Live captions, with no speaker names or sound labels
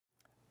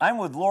I'm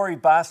with Laurie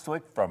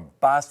Bostwick from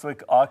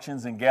Bostwick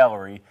Auctions and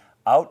Gallery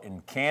out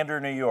in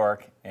Candor, New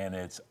York, and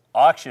it's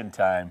auction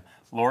time.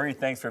 Laurie,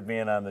 thanks for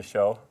being on the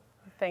show.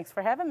 Thanks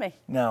for having me.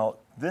 Now,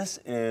 this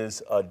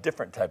is a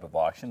different type of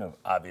auction.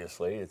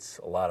 Obviously, it's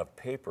a lot of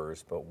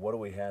papers, but what do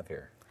we have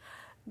here?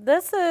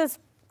 This is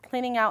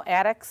cleaning out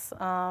attics,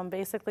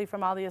 basically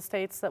from all the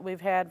estates that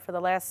we've had for the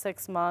last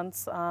 6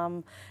 months.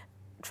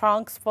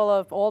 Trunks full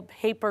of old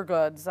paper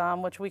goods,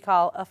 which we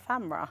call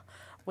ephemera,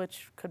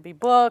 which could be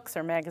books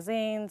or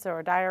magazines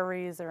or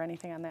diaries or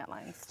anything on that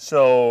line.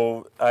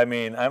 So, I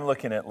mean, I'm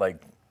looking at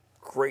like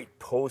great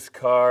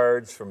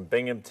postcards from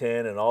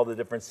Binghamton and all the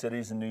different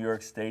cities in New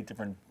York State,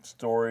 different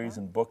stories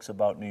and books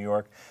about New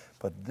York.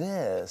 But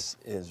this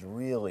is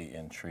really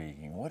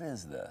intriguing. What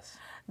is this?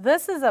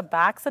 This is a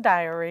box of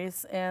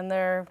diaries, and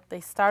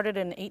they started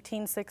in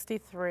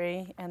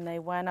 1863 and they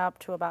went up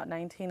to about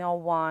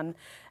 1901.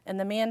 And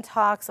the man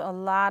talks a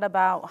lot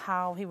about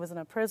how he was in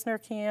a prisoner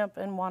camp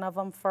in one of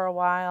them for a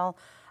while.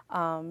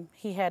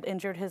 He had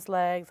injured his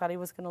leg, thought he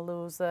was going to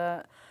lose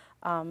it.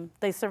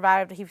 He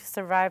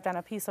survived on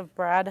a piece of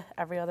bread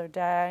every other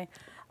day.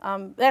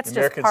 That's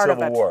just part of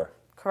it. American Civil War.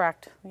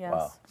 Correct, yes.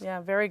 Wow. Yeah,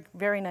 very,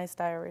 very nice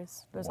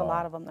diaries. There's a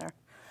lot of them there.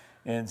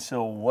 And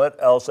so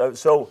what else?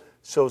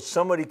 So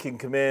somebody can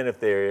come in if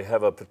they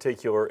have a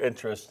particular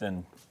interest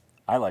in,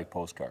 I like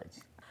postcards.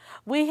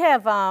 We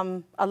have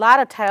a lot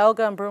of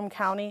Tioga and Broome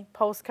County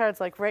postcards.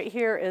 Like right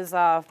here is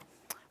a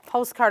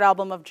postcard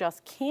album of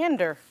just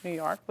Candor, New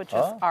York, which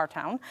is our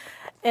town.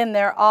 And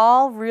they're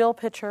all real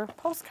picture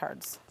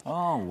postcards.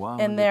 Oh, wow.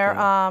 And they're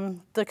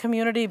the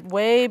community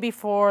way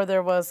before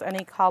there was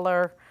any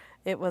color.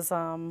 It was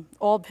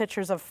old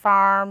pictures of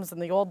farms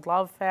and the old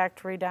glove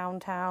factory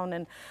downtown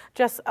and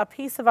just a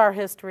piece of our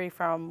history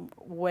from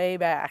way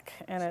back.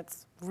 And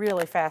it's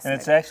really fascinating.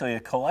 And it's actually a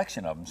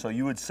collection of them. So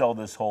you would sell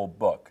this whole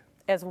book?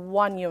 As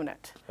one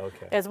unit.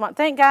 Okay. As one.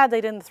 Thank God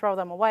they didn't throw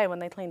them away when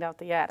they cleaned out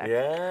the attic.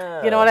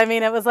 Yeah. You know what I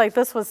mean? It was like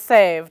this was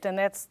saved. And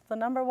that's the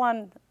number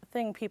one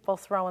thing people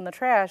throw in the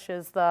trash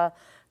is the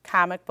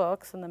comic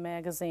books and the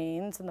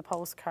magazines and the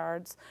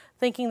postcards,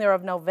 thinking they're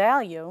of no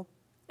value.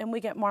 And we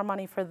get more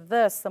money for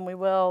this than we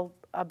will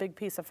a big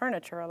piece of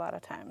furniture a lot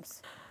of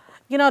times.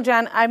 You know,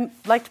 John, I'd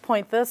like to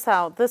point this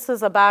out. This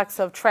is a box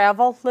of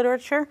travel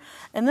literature,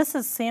 and this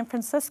is San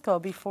Francisco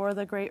before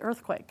the great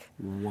earthquake.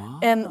 Wow.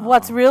 And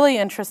what's really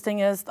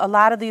interesting is a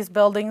lot of these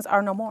buildings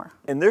are no more.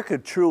 And there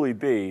could truly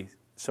be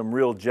some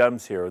real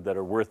gems here that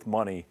are worth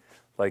money,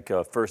 like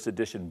a first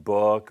edition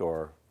book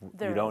or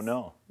you don't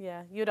know.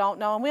 Yeah, you don't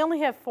know. And we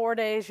only have 4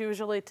 days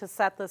usually to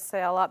set this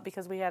sale up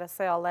because we had a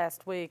sale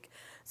last week.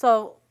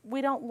 So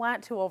we don't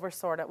want to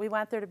oversort it. We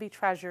want there to be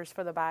treasures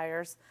for the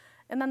buyers.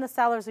 And then the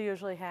sellers are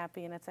usually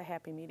happy, and it's a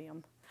happy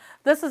medium.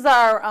 This is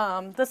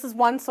this is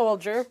one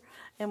soldier,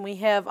 and we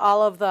have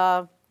all of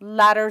the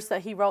letters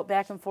that he wrote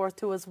back and forth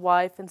to his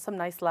wife and some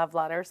nice love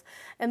letters.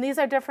 And these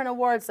are different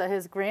awards that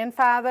his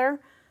grandfather,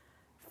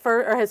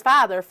 or his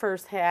father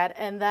first had,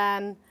 and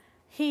then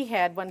he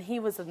had when he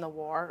was in the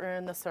war or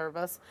in the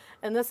service.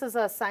 And this is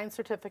a signed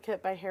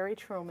certificate by Harry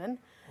Truman.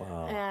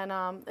 Wow.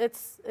 And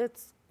it's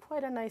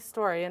quite a nice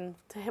story, and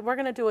we're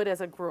going to do it as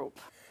a group.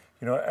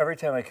 You know, every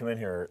time I come in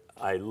here,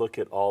 I look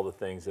at all the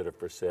things that are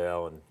for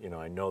sale, and you know,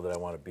 I know that I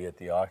want to be at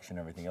the auction and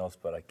everything else,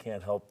 but I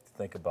can't help to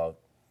think about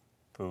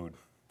food.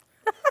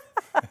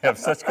 You have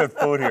such good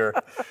food here.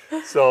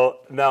 So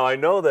now I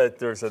know that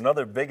there's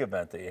another big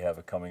event that you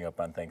have coming up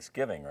on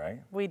Thanksgiving, right?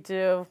 We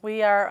do.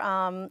 We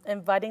are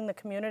inviting the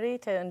community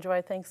to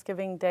enjoy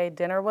Thanksgiving Day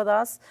dinner with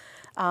us.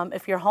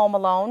 If you're home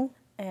alone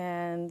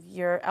and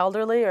you're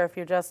elderly, or if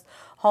you're just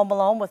home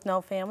alone with no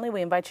family,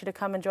 we invite you to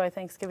come enjoy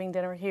Thanksgiving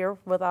dinner here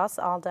with us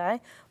all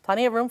day.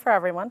 Plenty of room for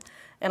everyone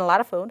and a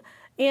lot of food.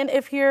 And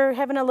if you're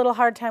having a little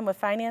hard time with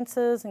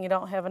finances and you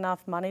don't have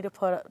enough money to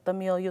put the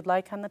meal you'd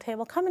like on the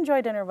table, come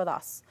enjoy dinner with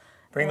us.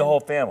 Bring the whole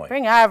family.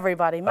 Bring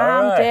everybody.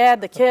 Mom,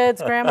 Dad, the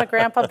kids, Grandma,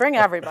 Grandpa, bring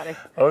everybody.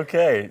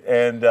 Okay,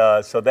 and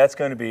so that's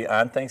going to be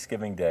on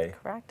Thanksgiving Day.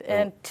 Correct.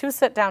 And 2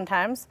 sit-down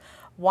times,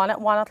 one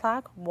at 1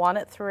 o'clock, one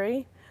at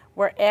 3.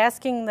 We're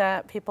asking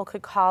that people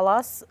could call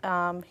us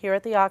here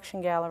at the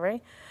auction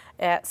gallery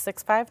at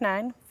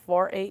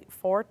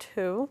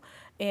 659-4842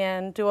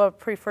 and do a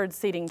preferred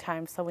seating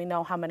time so we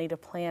know how many to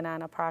plan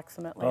on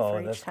approximately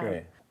for each time. Oh, that's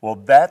great. Well,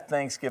 that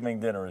Thanksgiving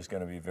dinner is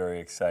going to be very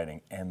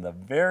exciting. And the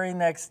very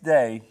next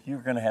day,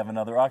 you're going to have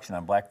another auction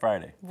on Black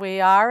Friday.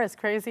 We are, as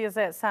crazy as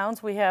that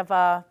sounds. We have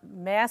a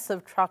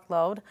massive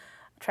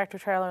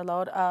tractor-trailer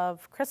load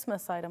of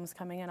Christmas items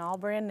coming in, all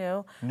brand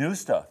new. New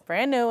stuff?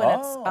 Brand new, and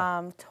it's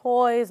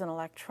toys and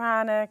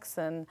electronics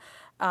and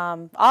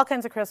all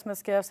kinds of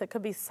Christmas gifts. It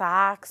could be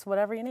socks,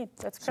 whatever you need.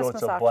 It's Christmas auction.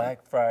 So it's a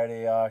Black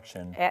Friday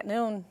auction. At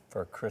noon.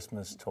 For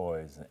Christmas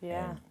toys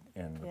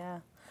and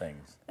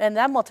things. And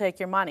then we'll take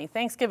your money.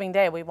 Thanksgiving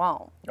Day, we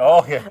won't.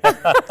 Oh, yeah.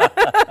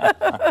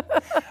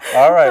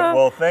 All right.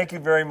 Well, thank you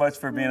very much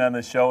for being on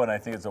the show, and I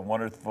think it's a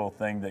wonderful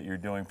thing that you're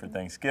doing for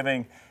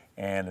Thanksgiving,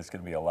 and it's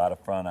going to be a lot of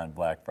fun on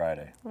Black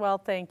Friday. Well,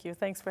 thank you.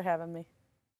 Thanks for having me.